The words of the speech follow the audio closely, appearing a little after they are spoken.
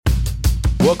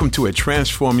Welcome to A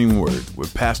Transforming Word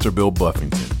with Pastor Bill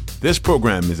Buffington. This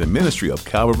program is a ministry of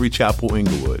Calvary Chapel,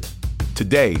 Inglewood.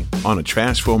 Today on A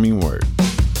Transforming Word.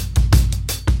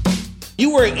 You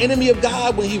were an enemy of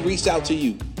God when he reached out to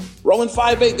you. Romans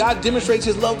 5:8, God demonstrates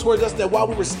his love towards us that while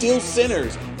we were still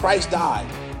sinners, Christ died.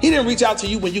 He didn't reach out to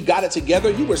you when you got it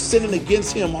together. You were sinning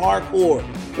against him hardcore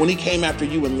when he came after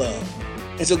you in love.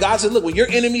 And so God said, look, when your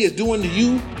enemy is doing to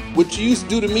you what you used to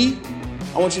do to me,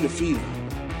 I want you to feed him.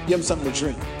 Give him something to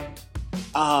drink.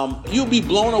 You'll be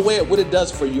blown away at what it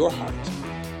does for your heart.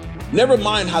 Never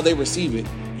mind how they receive it.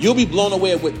 You'll be blown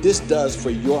away at what this does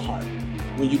for your heart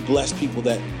when you bless people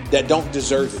that don't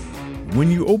deserve it.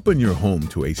 When you open your home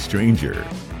to a stranger,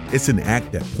 it's an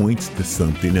act that points to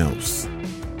something else.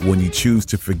 When you choose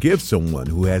to forgive someone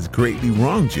who has greatly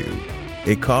wronged you,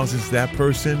 it causes that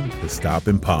person to stop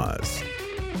and pause.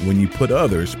 When you put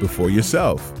others before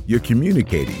yourself, you're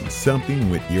communicating something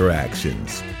with your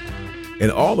actions. In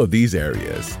all of these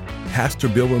areas, Pastor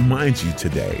Bill reminds you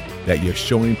today that you're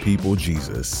showing people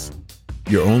Jesus.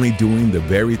 You're only doing the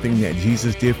very thing that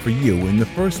Jesus did for you in the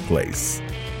first place.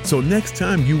 So next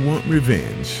time you want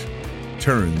revenge,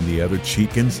 turn the other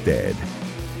cheek instead.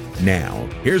 Now,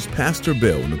 here's Pastor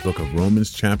Bill in the book of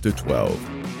Romans chapter 12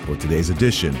 for today's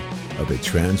edition of A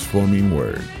Transforming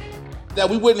Word. That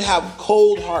we wouldn't have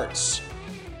cold hearts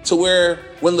to where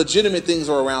when legitimate things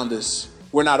are around us,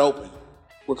 we're not open.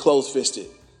 We're closed-fisted.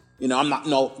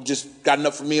 Just got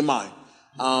enough for me and mine.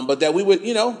 But that we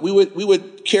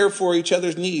would care for each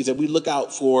other's needs, that we look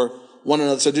out for one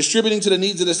another. So distributing to the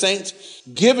needs of the saints,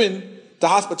 given to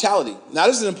hospitality. Now,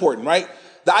 this is important, right?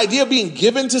 The idea of being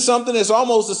given to something is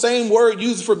almost the same word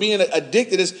used for being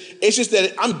addicted. It's just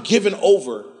that I'm given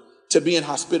over to being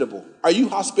hospitable. Are you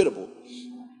hospitable?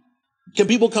 Can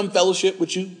people come fellowship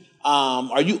with you?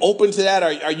 Are you open to that?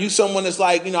 Are you someone that's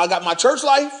like, I got my church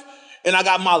life and I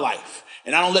got my life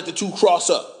and I don't let the two cross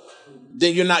up?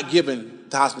 Then you're not given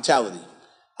to hospitality.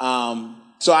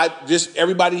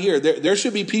 Everybody here, there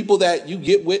should be people that you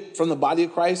get with from the body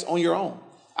of Christ on your own,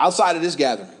 outside of this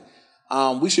gathering.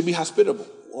 We should be hospitable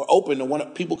or open to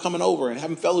people coming over and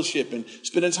having fellowship and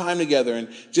spending time together and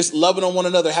just loving on one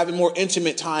another, having more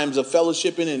intimate times of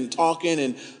fellowshipping and talking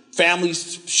and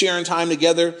families sharing time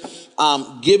together,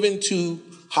 given to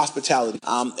hospitality.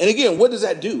 And again, what does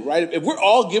that do, right? If we're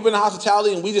all given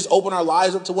hospitality and we just open our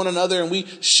lives up to one another and we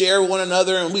share with one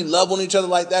another and we love on each other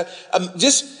like that, it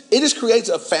just creates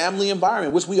a family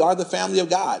environment, which we are the family of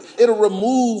God. It'll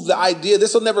remove the idea,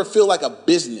 this will never feel like a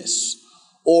business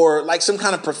or like some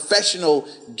kind of professional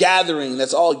gathering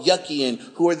that's all yucky and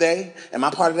who are they? Am I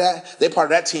part of that? They're part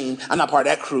of that team. I'm not part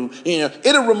of that crew.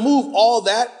 It'll remove all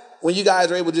that when you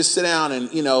guys are able to just sit down and,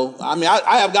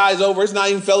 I have guys over. It's not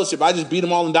even fellowship. I just beat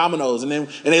them all in dominoes and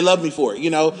they love me for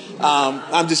it,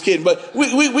 I'm just kidding. But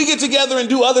we get together and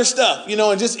do other stuff,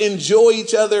 and just enjoy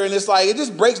each other. And it's like, it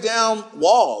just breaks down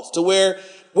walls to where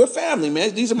we're family,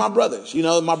 man. These are my brothers,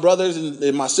 my brothers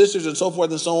and my sisters and so forth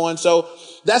and so on. So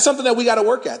that's something that we got to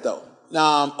work at, though.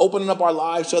 Opening up our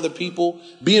lives to other people,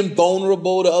 being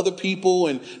vulnerable to other people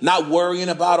and not worrying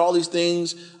about all these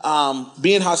things,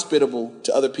 being hospitable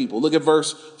to other people. Look at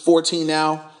verse 14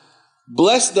 now.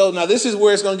 Blessed though. Now this is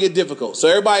where it's going to get difficult. So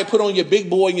everybody put on your big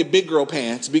boy and your big girl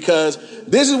pants because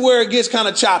this is where it gets kind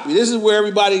of choppy. This is where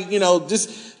everybody, just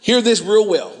hear this real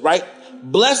well, right?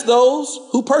 Bless those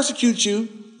who persecute you.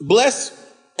 Bless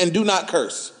and do not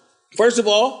curse. First of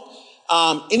all,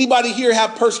 anybody here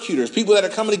have persecutors, people that are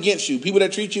coming against you, people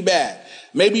that treat you bad?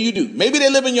 Maybe you do. Maybe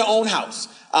they live in your own house.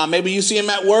 Maybe you see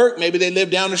them at work. Maybe they live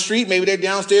down the street. Maybe they're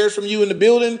downstairs from you in the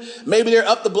building. Maybe they're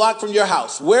up the block from your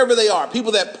house. Wherever they are,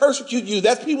 people that persecute you,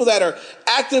 that's people that are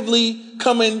actively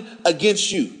coming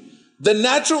against you. The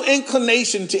natural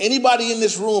inclination to anybody in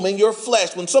this room, in your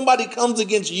flesh, when somebody comes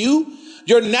against you,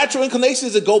 your natural inclination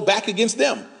is to go back against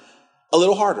them a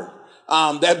little harder.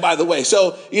 That, by the way,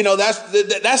 so,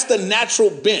 that's the natural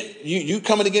bent. You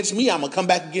coming against me, I'm going to come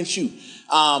back against you.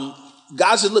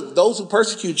 God says, look, those who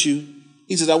persecute you,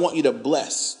 he says, I want you to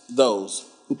bless those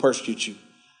who persecute you.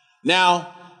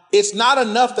 Now, it's not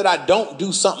enough that I don't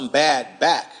do something bad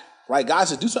back, right? God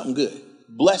says, do something good.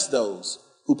 Bless those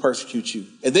who persecute you.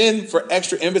 And then for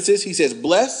extra emphasis, he says,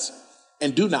 bless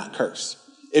and do not curse.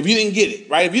 If you didn't get it,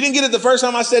 right? If you didn't get it the first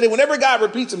time I said it, whenever God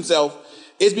repeats himself,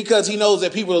 it's because he knows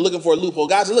that people are looking for a loophole.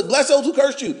 God said, look, bless those who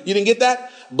cursed you. You didn't get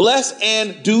that? Bless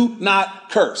and do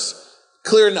not curse.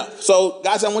 Clear enough. So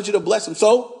God said, I want you to bless them.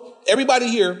 So everybody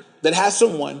here that has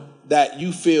someone that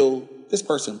you feel, this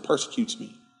person persecutes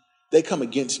me. They come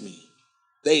against me.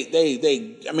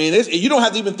 You don't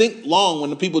have to even think long when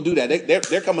the people do that.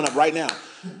 They're coming up right now.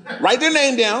 Write their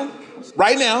name down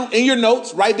right now in your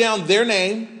notes. Write down their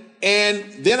name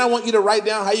And then I want you to write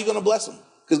down how you're going to bless them.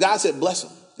 Because God said bless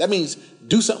them. That means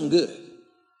do something good.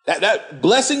 That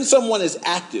blessing someone is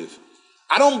active.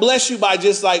 I don't bless you by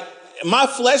just like, my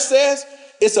flesh says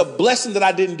it's a blessing that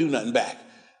I didn't do nothing back.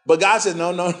 But God says,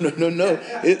 no.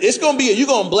 It's going to be, you're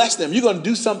going to bless them. You're going to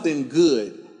do something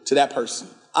good to that person.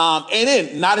 And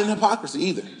then not in hypocrisy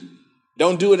either.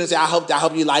 Don't do it and say, I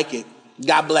hope you like it.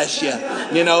 God bless you,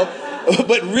 you know,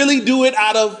 but really do it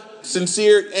out of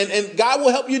sincere, and God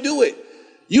will help you do it.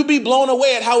 You'll be blown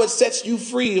away at how it sets you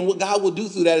free. And what God will do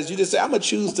through that is you just say, I'm going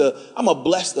to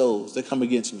bless those that come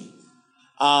against me.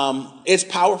 It's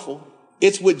powerful.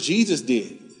 It's what Jesus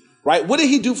did, right? What did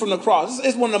he do from the cross?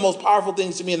 It's one of the most powerful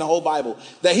things to me in the whole Bible,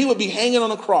 that he would be hanging on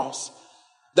the cross.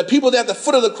 The people that at the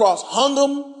foot of the cross hung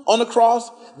him on the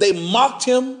cross. They mocked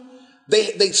him.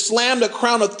 They slammed a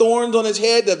crown of thorns on his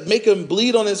head to make him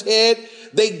bleed on his head.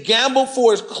 They gambled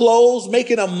for his clothes,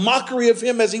 making a mockery of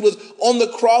him as he was on the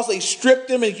cross. They stripped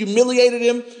him and humiliated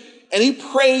him. And he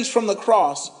prays from the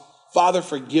cross, Father,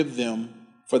 forgive them,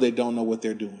 for they don't know what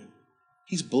they're doing.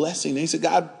 He's blessing them. He said,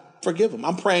 God, forgive them.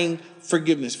 I'm praying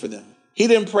forgiveness for them. He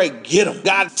didn't pray, get them.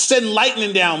 God, send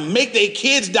lightning down, make their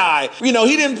kids die. You know,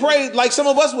 he didn't pray like some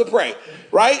of us would pray,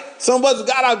 right? some of us,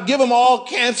 God, I'll give them all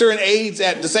cancer and AIDS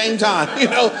at the same time, you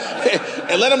know,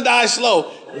 and let them die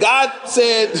slow. God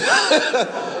said,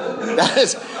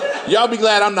 y'all be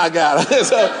glad I'm not God.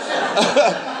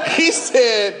 He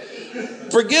said,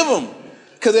 forgive them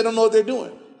because they don't know what they're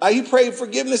doing. He prayed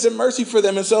forgiveness and mercy for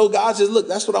them. And so God says, look,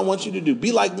 that's what I want you to do.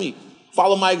 Be like me.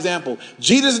 Follow my example.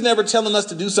 Jesus is never telling us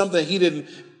to do something he didn't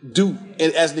do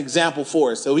as an example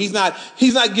for us. So he's not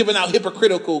giving out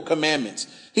hypocritical commandments.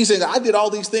 He's saying, I did all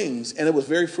these things and it was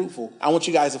very fruitful. I want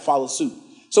you guys to follow suit.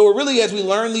 So we're really, as we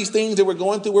learn these things that we're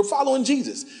going through, we're following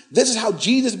Jesus. This is how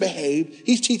Jesus behaved.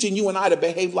 He's teaching you and I to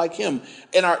behave like him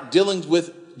in our dealings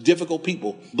with difficult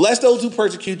people. Bless those who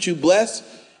persecute you. Bless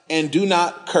and do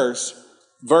not curse.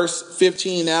 Verse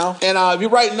 15 now. And if you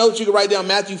write notes, you can write down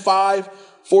Matthew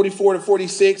 5:44 to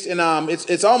 46. And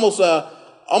it's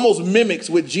almost mimics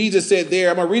what Jesus said there.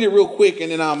 I'm going to read it real quick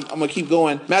and then I'm going to keep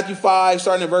going. Matthew 5,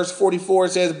 starting at verse 44,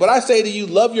 it says, but I say to you,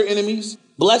 love your enemies,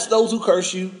 bless those who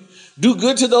curse you, do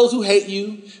good to those who hate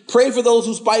you, pray for those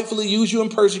who spitefully use you and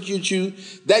persecute you,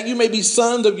 that you may be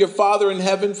sons of your Father in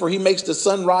heaven, for he makes the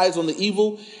sun rise on the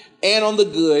evil and on the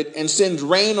good and sends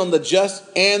rain on the just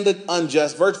and the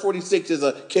unjust. Verse 46 is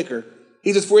a kicker.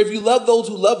 He says, for if you love those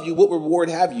who love you, what reward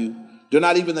have you? Do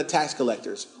not even the tax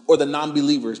collectors or the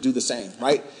non-believers do the same,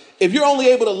 right? If you're only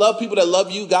able to love people that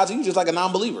love you, God said you're just like a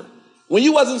non-believer. When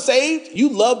you wasn't saved, you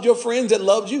loved your friends that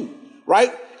loved you,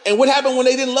 right? And what happened when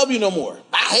they didn't love you no more?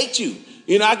 I hate you.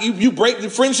 You know, you break, the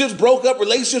friendships broke up,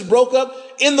 relationships broke up.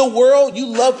 In the world, you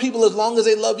love people as long as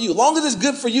they love you. As long as it's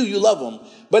good for you, you love them.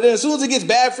 But then as soon as it gets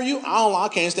bad for you, I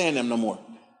can't stand them no more.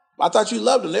 I thought you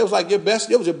loved them. They was like your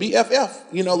best, it was your BFF,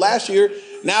 you know, last year.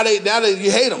 Now they you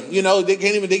hate them. You know,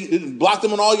 they block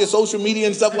them on all your social media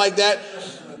and stuff like that.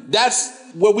 That's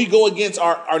where we go against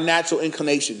our natural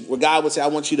inclination, where God would say, I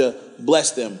want you to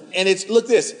bless them. And look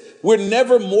this, we're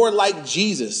never more like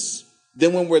Jesus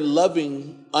than when we're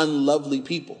loving unlovely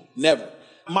people. Never.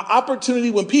 My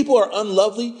opportunity, when people are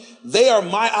unlovely, they are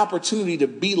my opportunity to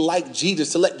be like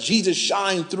Jesus, to let Jesus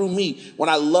shine through me when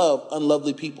I love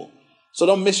unlovely people. So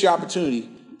don't miss your opportunity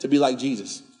to be like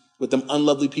Jesus with them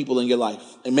unlovely people in your life.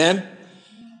 Amen.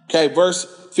 Okay, verse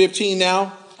 15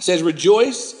 now says,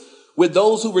 rejoice with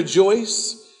those who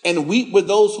rejoice and weep with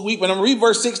those who weep. And I'm going to read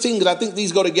verse 16 because I think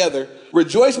these go together.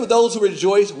 Rejoice with those who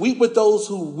rejoice, weep with those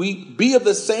who weep, be of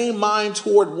the same mind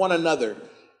toward one another.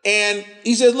 And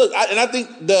he says, look, I think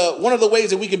one of the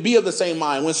ways that we can be of the same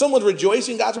mind, when someone's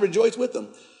rejoicing, God to rejoice with them,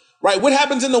 right? What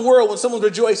happens in the world when someone's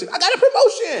rejoicing? I got a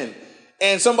promotion.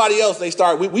 And somebody else, they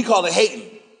start, we call it hating.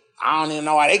 I don't even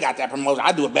know why they got that promotion.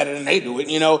 I do it better than they do it,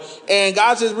 you know. And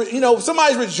God says, you know, if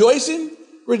somebody's rejoicing,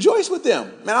 rejoice with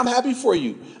them. Man, I'm happy for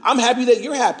you. I'm happy that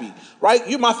you're happy, right?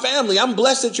 You're my family. I'm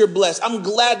blessed that you're blessed. I'm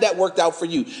glad that worked out for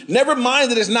you. Never mind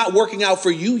that it's not working out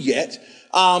for you yet,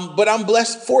 but I'm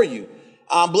blessed for you.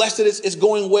 I'm blessed that it's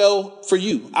going well for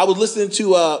you. I was listening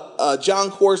to John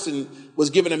Corson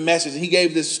was giving a message, and he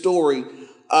gave this story.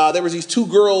 There was these two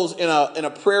girls in a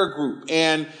prayer group,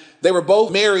 and they were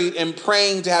both married and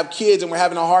praying to have kids and were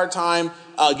having a hard time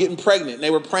getting pregnant. And they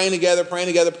were praying together.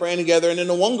 And then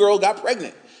the one girl got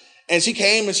pregnant. And she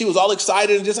came and she was all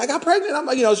excited and just, I got pregnant. I'm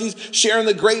like, you know, she's sharing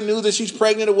the great news that she's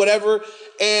pregnant or whatever.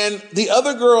 And the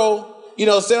other girl, you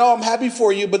know, said, oh, I'm happy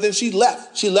for you. But then she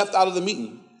left. She left out of the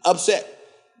meeting, upset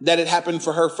that it happened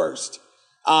for her first.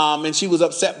 And she was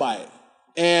upset by it.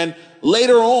 And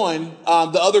later on,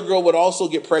 the other girl would also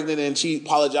get pregnant and she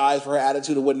apologized for her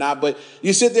attitude and whatnot. But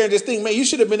you sit there and just think, man, you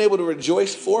should have been able to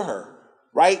rejoice for her,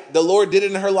 right? The Lord did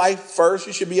it in her life first.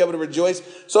 You should be able to rejoice.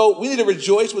 So we need to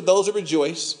rejoice with those who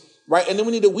rejoice, right? And then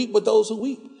we need to weep with those who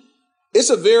weep. It's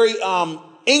a very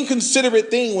inconsiderate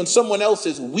thing when someone else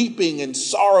is weeping and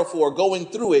sorrowful or going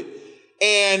through it,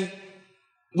 and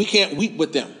we can't weep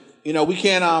with them. You know, we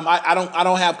can't, I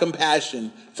don't have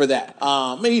compassion for that.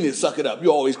 Man, you need to suck it up.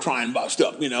 You're always crying about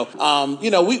stuff, we don't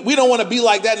want to be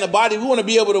like that in the body. We want to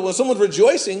be able to, when someone's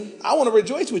rejoicing, I want to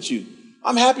rejoice with you.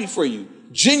 I'm happy for you.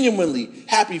 Genuinely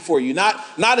happy for you. Not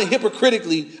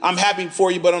hypocritically, I'm happy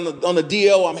for you, but on the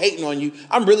DL, I'm hating on you.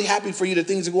 I'm really happy for you that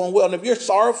things are going well. And if you're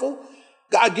sorrowful,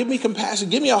 God, give me compassion.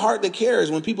 Give me a heart that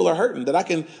cares when people are hurting, that I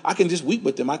can just weep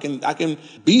with them. I can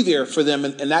be there for them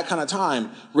in that kind of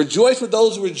time. Rejoice with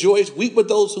those who rejoice, weep with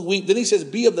those who weep. Then he says,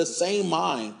 be of the same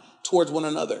mind towards one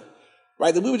another,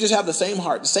 right? That we would just have the same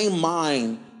heart, the same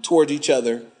mind towards each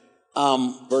other.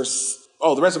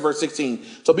 The rest of verse 16.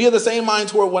 So be of the same mind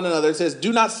toward one another. It says,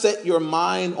 do not set your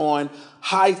mind on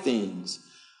high things,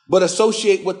 but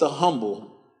associate with the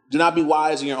humble. Do not be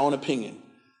wise in your own opinion.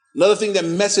 Another thing that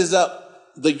messes up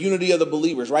the unity of the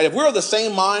believers, right? If we're of the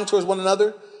same mind towards one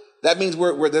another, that means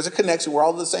we're there's a connection. We're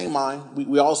all of the same mind.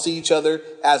 We all see each other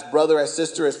as brother, as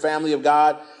sister, as family of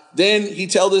God. Then he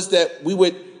tells us that we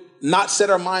would not set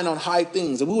our mind on high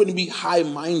things, and we wouldn't be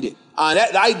high-minded.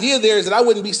 The idea there is that I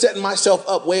wouldn't be setting myself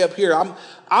up way up here.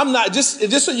 I'm not, just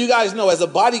so you guys know, as a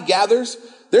body gathers,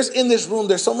 there's in this room,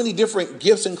 there's so many different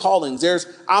gifts and callings.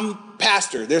 I'm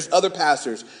pastor. There's other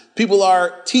pastors. People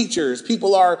are teachers.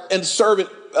 People are in servant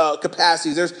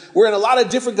capacities. We're in a lot of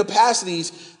different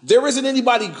capacities. There isn't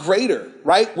anybody greater,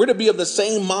 right? We're to be of the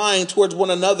same mind towards one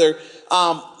another,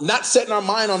 not setting our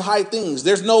mind on high things.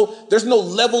 There's no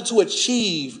level to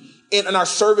achieve in our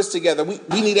service together.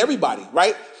 We need everybody,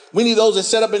 right? We need those that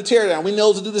set up and tear down. We need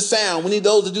those to do the sound. We need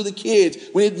those to do the kids.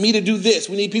 We need me to do this.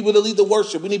 We need people to lead the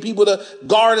worship. We need people to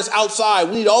guard us outside.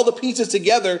 We need all the pieces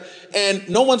together, and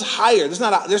no one's higher. Who's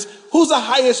the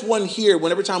highest one here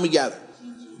every time we gather?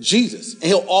 Jesus. And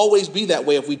he'll always be that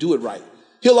way if we do it right.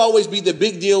 He'll always be the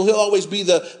big deal. He'll always be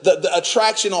the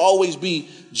attraction. Will always be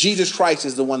Jesus Christ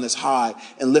is the one that's high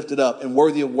and lifted up and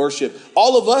worthy of worship.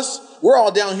 All of us, we're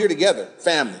all down here together,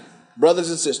 family, brothers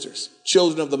and sisters,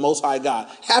 children of the Most High God.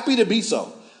 Happy to be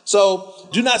so. So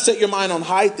do not set your mind on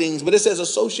high things, but it says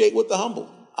associate with the humble.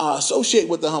 Associate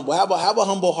with the humble. Have a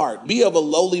humble heart. Be of a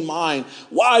lowly mind.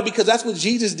 Why? Because that's what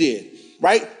Jesus did,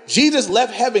 right? Jesus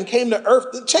left heaven, came to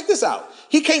earth. Check this out.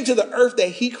 He came to the earth that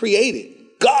he created.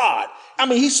 God. I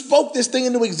mean, he spoke this thing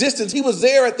into existence. He was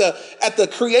there at the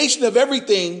creation of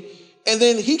everything. And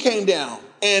then he came down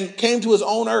and came to his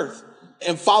own earth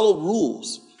and followed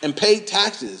rules and paid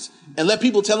taxes and let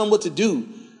people tell him what to do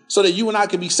so that you and I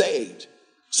could be saved.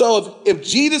 So if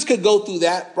Jesus could go through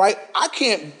that, right, I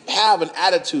can't have an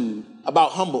attitude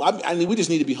about humble. I mean, we just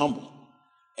need to be humble.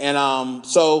 And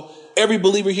so every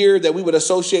believer here that we would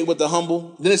associate with the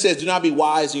humble, then it says, do not be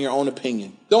wise in your own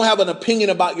opinion. Don't have an opinion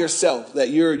about yourself that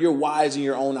you're wise in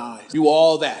your own eyes. You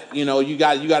all that, you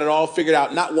got it all figured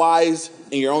out. Not wise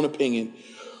in your own opinion.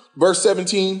 Verse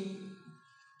 17,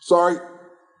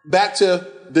 back to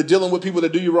the dealing with people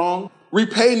that do you wrong.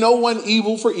 Repay no one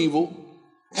evil for evil.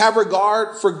 Have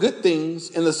regard for good things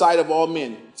in the sight of all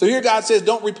men. So here God says,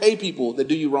 don't repay people that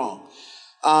do you wrong.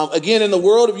 Again, in the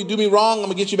world, if you do me wrong, I'm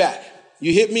going to get you back.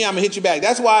 You hit me, I'm going to hit you back.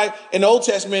 That's why in the Old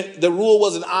Testament, the rule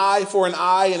was an eye for an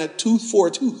eye and a tooth for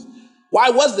a tooth. Why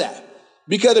was that?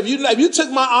 Because if you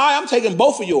took my eye, I'm taking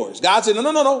both of yours. God said,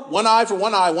 no. 1 eye for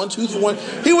 1 eye, 1 tooth for 1.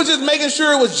 He was just making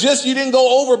sure it was just you didn't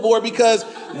go overboard, because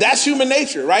that's human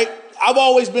nature, right? I've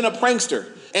always been a prankster.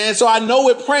 And so I know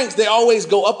with pranks, they always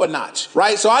go up a notch,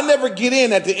 right? So I never get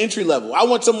in at the entry level. I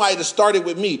want somebody to start it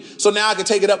with me, so now I can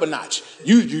take it up a notch.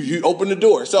 You open the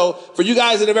door. So for you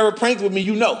guys that have ever pranked with me,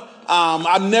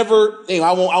 I've never,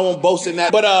 I won't boast in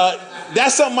that, but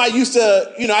that's something I used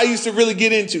to really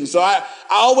get into. So I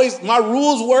always, my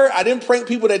rules were, I didn't prank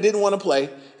people that didn't want to play.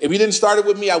 If you didn't start it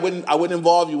with me, I wouldn't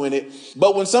involve you in it.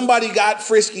 But when somebody got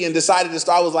frisky and decided to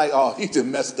start, I was like, oh, you just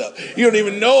messed up. You don't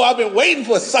even know. I've been waiting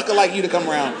for a sucker like you to come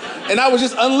around. And I was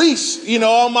just unleash,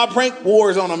 all my prank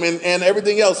wars on them and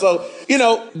everything else. So,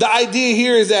 the idea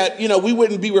here is that, we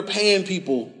wouldn't be repaying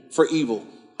people for evil.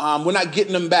 We're not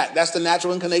getting them back. That's the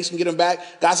natural inclination, get them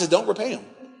back. God says, don't repay them,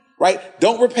 right?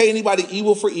 Don't repay anybody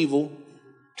evil for evil.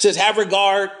 It says, have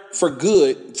regard for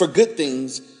good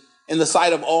things in the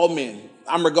sight of all men.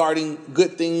 I'm regarding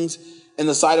good things in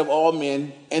the sight of all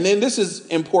men. And then this is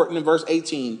important in verse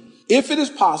 18. If it is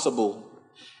possible,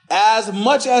 as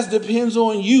much as depends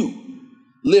on you,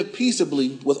 live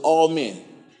peaceably with all men.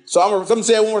 So I'm going to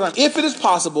say it one more time. If it is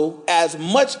possible, as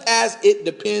much as it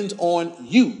depends on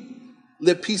you,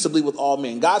 live peaceably with all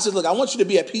men. God says, look, I want you to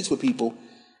be at peace with people.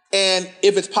 And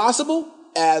if it's possible,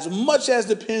 as much as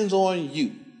depends on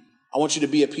you, I want you to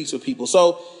be at peace with people.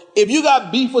 So if you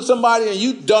got beef with somebody and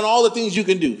you've done all the things you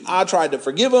can do, I tried to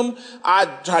forgive them. I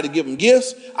tried to give them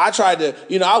gifts. I tried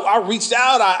to, I reached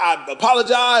out. I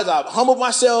apologized. I humbled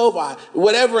myself,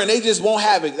 whatever, and they just won't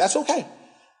have it. That's okay.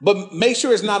 But make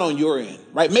sure it's not on your end,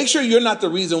 right? Make sure you're not the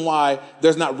reason why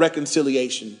there's not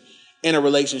reconciliation in a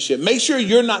relationship. Make sure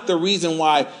you're not the reason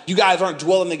why you guys aren't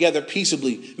dwelling together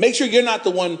peaceably. Make sure you're not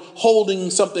the one holding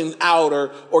something out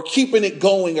or keeping it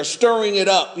going or stirring it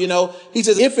up. He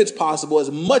says, if it's possible,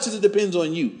 as much as it depends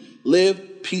on you,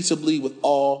 live peaceably with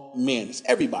all men. It's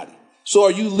everybody. So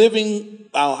are you living,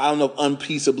 I don't know if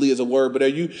unpeaceably is a word, but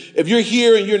if you're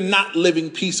here and you're not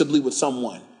living peaceably with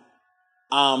someone,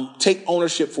 take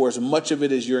ownership for as much of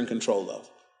it as you're in control of.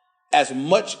 As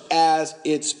much as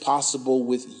it's possible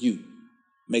with you.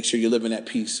 Make sure you're living at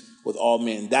peace with all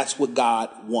men. That's what God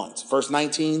wants. Verse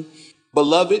 19,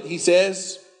 beloved, he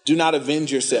says, do not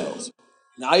avenge yourselves.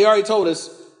 Now, he already told us,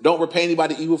 don't repay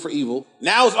anybody evil for evil.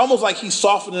 Now it's almost like he's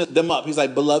softening them up. He's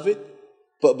like, beloved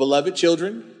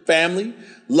children, family,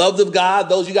 loved of God,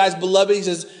 those you guys beloved. He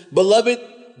says, beloved,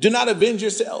 do not avenge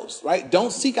yourselves, right?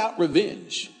 Don't seek out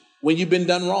revenge when you've been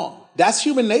done wrong. That's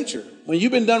human nature. When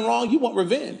you've been done wrong, you want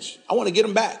revenge. I want to get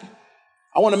them back.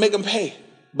 I want to make them pay.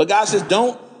 But God says,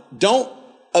 don't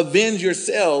avenge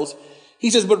yourselves. He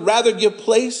says, but rather give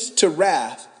place to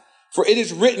wrath, for it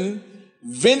is written,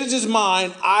 vengeance is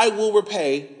mine, I will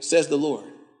repay, says the Lord.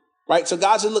 Right? So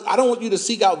God said, look, I don't want you to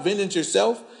seek out vengeance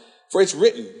yourself, for it's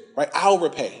written, right? I'll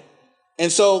repay.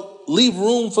 And so leave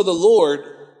room for the Lord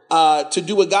to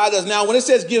do what God does. Now, when it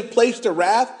says give place to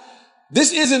wrath,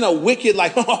 this isn't a wicked,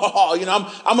 like, I'm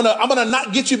gonna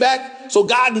not get you back so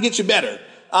God can get you better.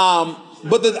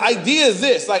 But the idea is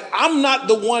this, like, I'm not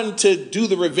the one to do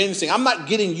the revenge thing. I'm not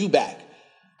getting you back.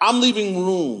 I'm leaving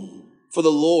room for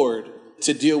the Lord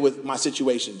to deal with my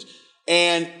situations.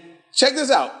 And check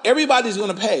this out. Everybody's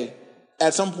going to pay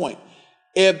at some point.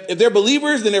 If they're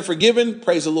believers, then they're forgiven.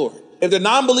 Praise the Lord. If they're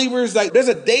non-believers, like, there's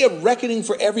a day of reckoning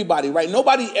for everybody, right?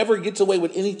 Nobody ever gets away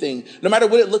with anything, no matter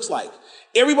what it looks like.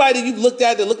 Everybody that you've looked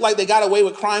at that looked like they got away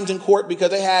with crimes in court because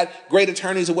they had great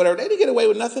attorneys or whatever, they didn't get away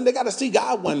with nothing. They got to see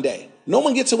God one day. No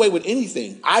one gets away with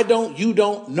anything. I don't, you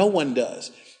don't, no one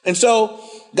does. And so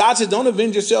God says, don't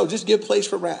avenge yourself. Just give place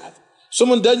for wrath.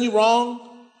 Someone done you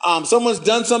wrong. Someone's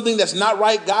done something that's not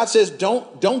right. God says,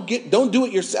 don't do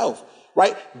it yourself,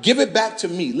 right? Give it back to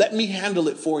me. Let me handle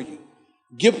it for you.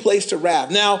 Give place to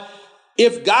wrath. Now,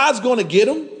 if God's going to get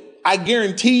them, I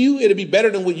guarantee you it'll be better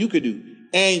than what you could do.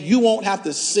 And you won't have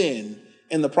to sin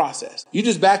in the process. You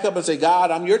just back up and say,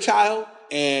 God, I'm your child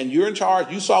and you're in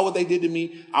charge. You saw what they did to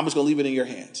me. I'm just going to leave it in your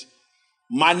hands.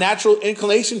 My natural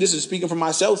inclination, this is speaking for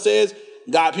myself, says,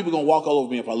 God, people are going to walk all over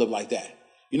me if I live like that.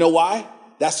 You know why?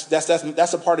 That's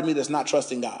a part of me that's not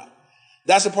trusting God.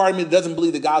 That's a part of me that doesn't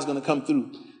believe that God's going to come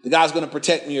through. That God's going to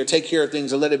protect me or take care of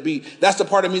things or let it be. That's the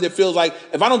part of me that feels like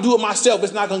if I don't do it myself,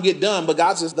 it's not going to get done. But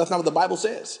God says, that's not what the Bible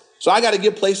says. So I got to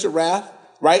give place to wrath.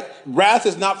 Right? Wrath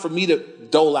is not for me to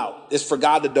dole out. It's for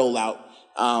God to dole out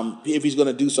if he's going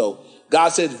to do so. God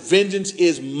says, vengeance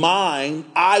is mine.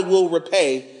 I will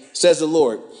repay, says the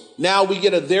Lord. Now we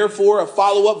get a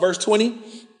follow-up, verse 20.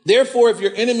 Therefore, if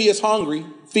your enemy is hungry,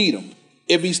 feed him.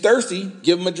 If he's thirsty,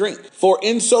 give him a drink. For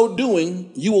in so doing,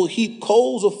 you will heap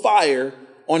coals of fire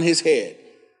on his head.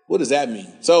 What does that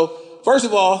mean? So, first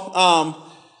of all,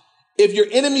 if your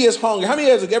enemy is hungry, how many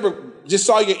of you have ever just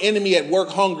saw your enemy at work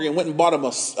hungry and went and bought him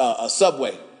a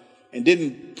Subway and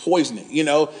didn't poison it?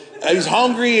 He's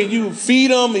hungry and you feed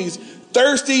him. He's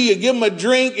thirsty. You give him a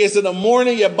drink. It's in the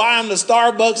morning. You buy him the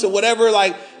Starbucks or whatever.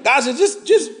 Like, God said,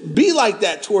 just be like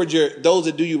that towards those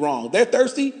that do you wrong. They're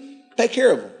thirsty. Take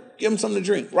care of them. Give them something to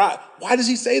drink. Right? Why does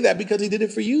he say that? Because he did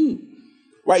it for you.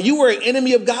 Right? You were an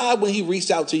enemy of God when he reached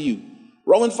out to you.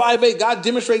 Romans 5:8, God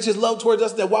demonstrates his love towards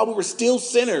us that while we were still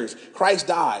sinners, Christ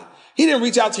died. He didn't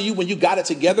reach out to you when you got it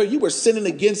together. You were sinning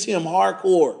against him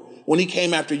hardcore when he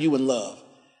came after you in love.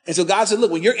 And so God said,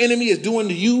 look, when your enemy is doing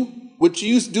to you what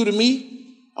you used to do to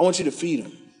me, I want you to feed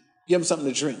him. Give him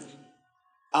something to drink.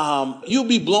 You'll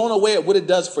be blown away at what it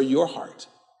does for your heart.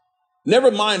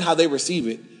 Never mind how they receive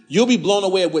it. You'll be blown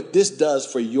away at what this does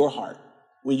for your heart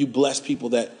when you bless people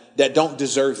that don't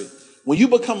deserve it. When you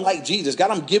become like Jesus, God,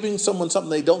 I'm giving someone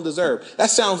something they don't deserve. That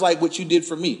sounds like what you did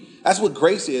for me. That's what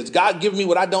grace is. God, give me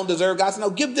what I don't deserve. God said, no,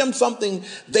 give them something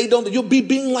they don't. You'll be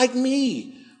being like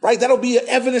me. right? That'll be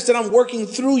evidence that I'm working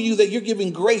through you, that you're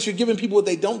giving grace. You're giving people what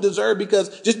they don't deserve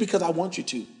just because I want you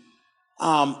to.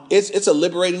 It's a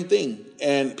liberating thing.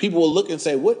 And people will look and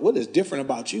say, what is different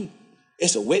about you?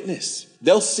 It's a witness.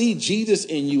 They'll see Jesus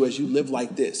in you as you live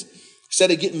like this. Instead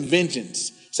of getting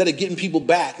vengeance, instead of getting people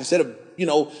back, instead of,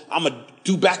 I'm going to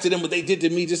do back to them what they did to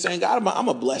me, just saying, God, I'm going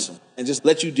to bless them and just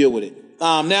let you deal with it.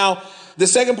 Now, the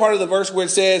second part of the verse where it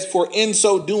says, for in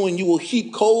so doing, you will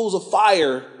heap coals of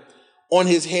fire on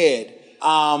his head.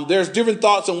 There's different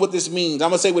thoughts on what this means. I'm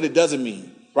going to say what it doesn't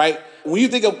mean, right? When you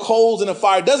think of coals in a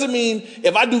fire, it doesn't mean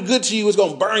if I do good to you, it's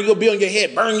going to burn, you'll be on your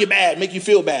head, burn you bad, make you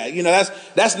feel bad.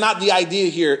 That's not the idea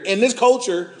here. In this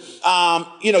culture,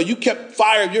 you kept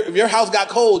fire. If your house got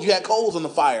cold, you had coals on the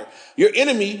fire. Your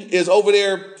enemy is over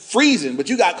there freezing, but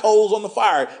you got coals on the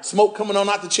fire, smoke coming on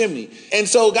out the chimney. And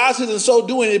so God says, in so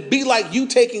doing, it'd be like you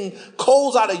taking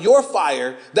coals out of your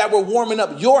fire that were warming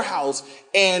up your house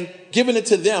and giving it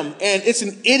to them. And it's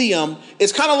an idiom.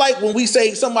 It's kind of like when we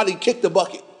say somebody kicked the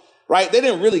bucket, right? They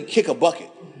didn't really kick a bucket.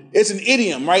 It's an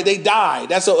idiom, right? They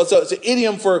died. It's an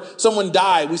idiom for someone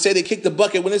died. We say they kicked the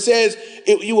bucket. When it says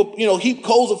you will, heap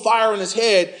coals of fire on his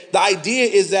head, the idea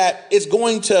is that it's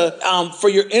going to, for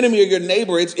your enemy or your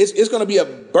neighbor, it's going to be a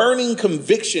burning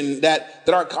conviction that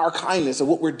our kindness of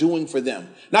what we're doing for them.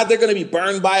 Not they're going to be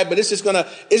burned by it, but it's going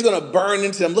to burn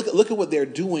into them. Look at what they're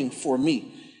doing for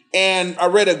me. And I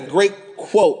read a great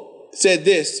quote. It said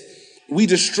this: we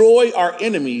destroy our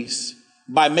enemies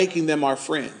by making them our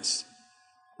friends.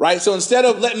 Right? So instead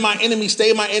of letting my enemy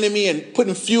stay my enemy and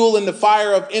putting fuel in the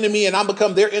fire of enemy and I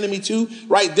become their enemy too,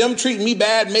 right? Them treat me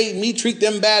bad, made me treat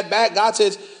them bad back. God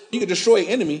says you can destroy an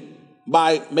enemy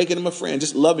by making them a friend,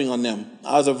 just loving on them.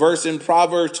 There's a verse in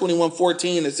Proverbs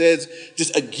 21:14 that says,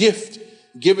 just a gift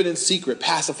given in secret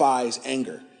pacifies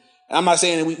anger. And I'm not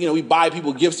saying that we buy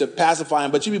people gifts to pacify them,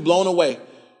 but you'd be blown away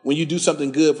when you do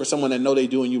something good for someone that know they're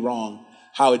doing you wrong,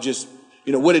 how it just,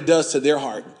 what it does to their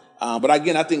heart. But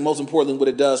again, I think most importantly, what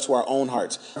it does to our own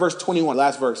hearts. Verse 21,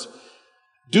 last verse.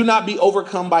 Do not be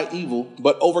overcome by evil,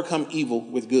 but overcome evil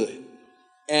with good.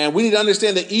 And we need to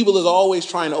understand that evil is always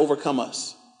trying to overcome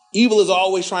us. Evil is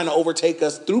always trying to overtake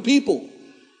us through people.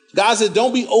 God says,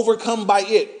 don't be overcome by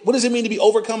it. What does it mean to be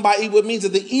overcome by evil? It means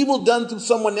that the evil done through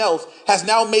someone else has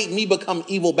now made me become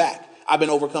evil back. I've been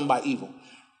overcome by evil.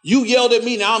 You yelled at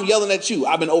me, now I'm yelling at you.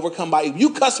 I've been overcome by evil.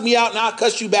 You cussed me out, now I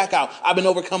cuss you back out. I've been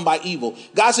overcome by evil.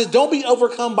 God says, don't be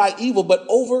overcome by evil, but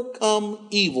overcome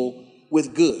evil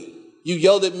with good. You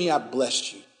yelled at me, I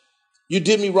blessed you. You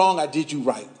did me wrong, I did you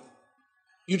right.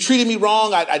 You treated me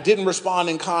wrong, I didn't respond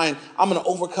in kind. I'm going to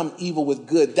overcome evil with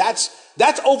good. That's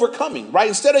overcoming, right?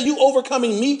 Instead of you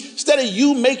overcoming me, instead of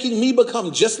you making me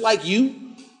become just like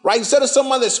you, right? Instead of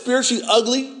someone that's spiritually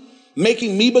ugly,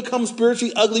 making me become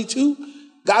spiritually ugly too,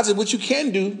 God said, what you can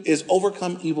do is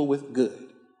overcome evil with good,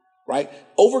 right?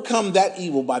 Overcome that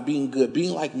evil by being good,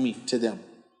 being like me to them.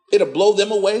 It'll blow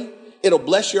them away. It'll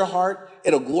bless your heart.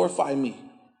 It'll glorify me.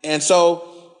 And so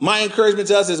my encouragement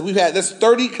to us is there's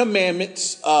 30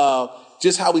 commandments,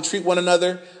 just how we treat one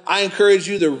another. I encourage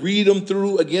you to read them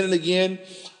through again and again.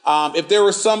 If there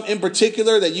were some in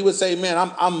particular that you would say,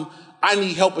 man, I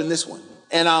need help in this one.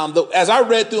 And as I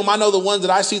read through them, I know the ones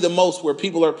that I see the most where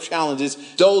people are challenged is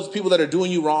those people that are doing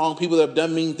you wrong, people that have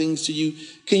done mean things to you.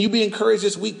 Can you be encouraged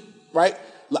this week, right?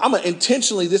 I'm going to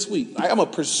intentionally this week, right? I'm going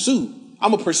to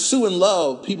pursue and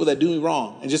love people that do me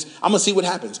wrong. And I'm going to see what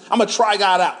happens. I'm going to try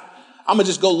God out. I'm going to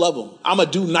just go love them. I'm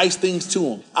going to do nice things to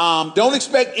them. Don't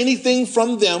expect anything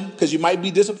from them because you might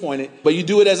be disappointed, but you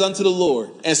do it as unto the Lord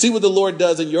and see what the Lord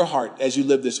does in your heart as you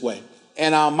live this way.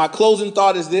 And my closing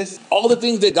thought is this: all the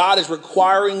things that God is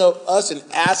requiring of us and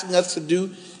asking us to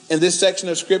do in this section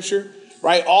of scripture,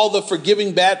 right? All the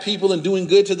forgiving bad people and doing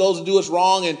good to those who do us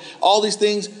wrong and all these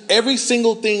things, every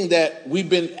single thing that we've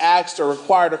been asked or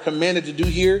required or commanded to do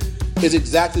here is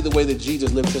exactly the way that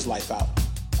Jesus lived his life out.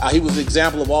 He was an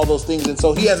example of all those things. And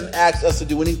so he hasn't asked us to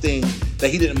do anything that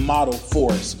he didn't model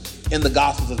for us in the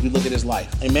Gospels as we look at his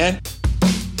life. Amen.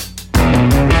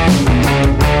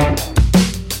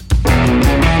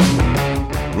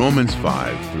 Romans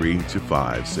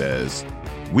 5:3-5 says,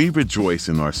 we rejoice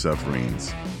in our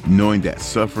sufferings, knowing that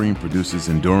suffering produces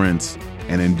endurance,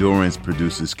 and endurance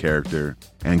produces character,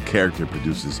 and character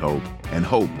produces hope. And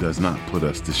hope does not put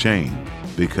us to shame,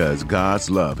 because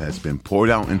God's love has been poured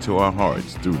out into our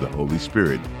hearts through the Holy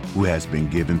Spirit who has been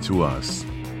given to us.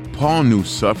 Paul knew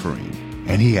suffering,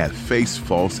 and he had faced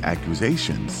false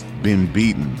accusations, been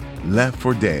beaten, left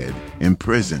for dead, in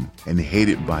prison, and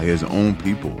hated by his own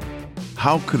people.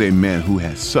 How could a man who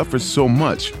has suffered so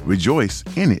much rejoice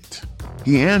in it?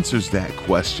 He answers that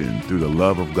question through the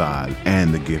love of God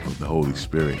and the gift of the Holy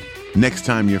Spirit. Next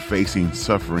time you're facing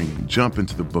suffering, jump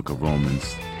into the book of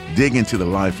Romans, dig into the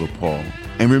life of Paul,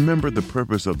 and remember the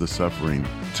purpose of the suffering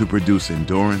to produce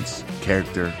endurance,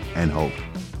 character, and hope.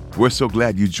 We're so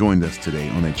glad you joined us today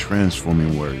on A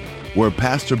Transforming Word, where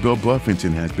Pastor Bill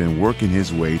Buffington has been working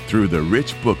his way through the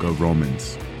rich book of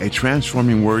Romans. A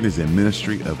Transforming Word is a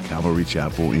ministry of Calvary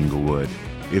Chapel, Inglewood.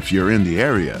 If you're in the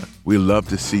area, we love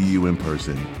to see you in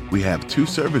person. We have 2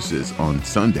 services on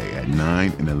Sunday at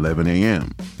 9 and 11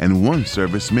 a.m. and 1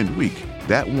 service midweek.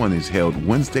 That one is held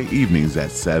Wednesday evenings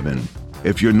at 7.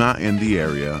 If you're not in the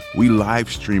area, we live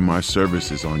stream our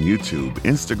services on YouTube,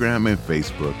 Instagram, and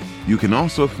Facebook. You can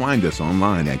also find us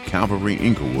online at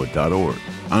calvaryinglewood.org.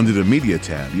 Under the Media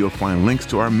tab, you'll find links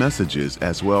to our messages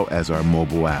as well as our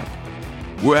mobile app.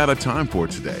 We're out of time for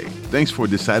today. Thanks for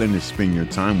deciding to spend your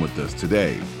time with us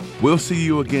today. We'll see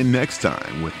you again next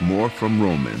time with more from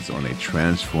Romans on A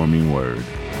Transforming Word.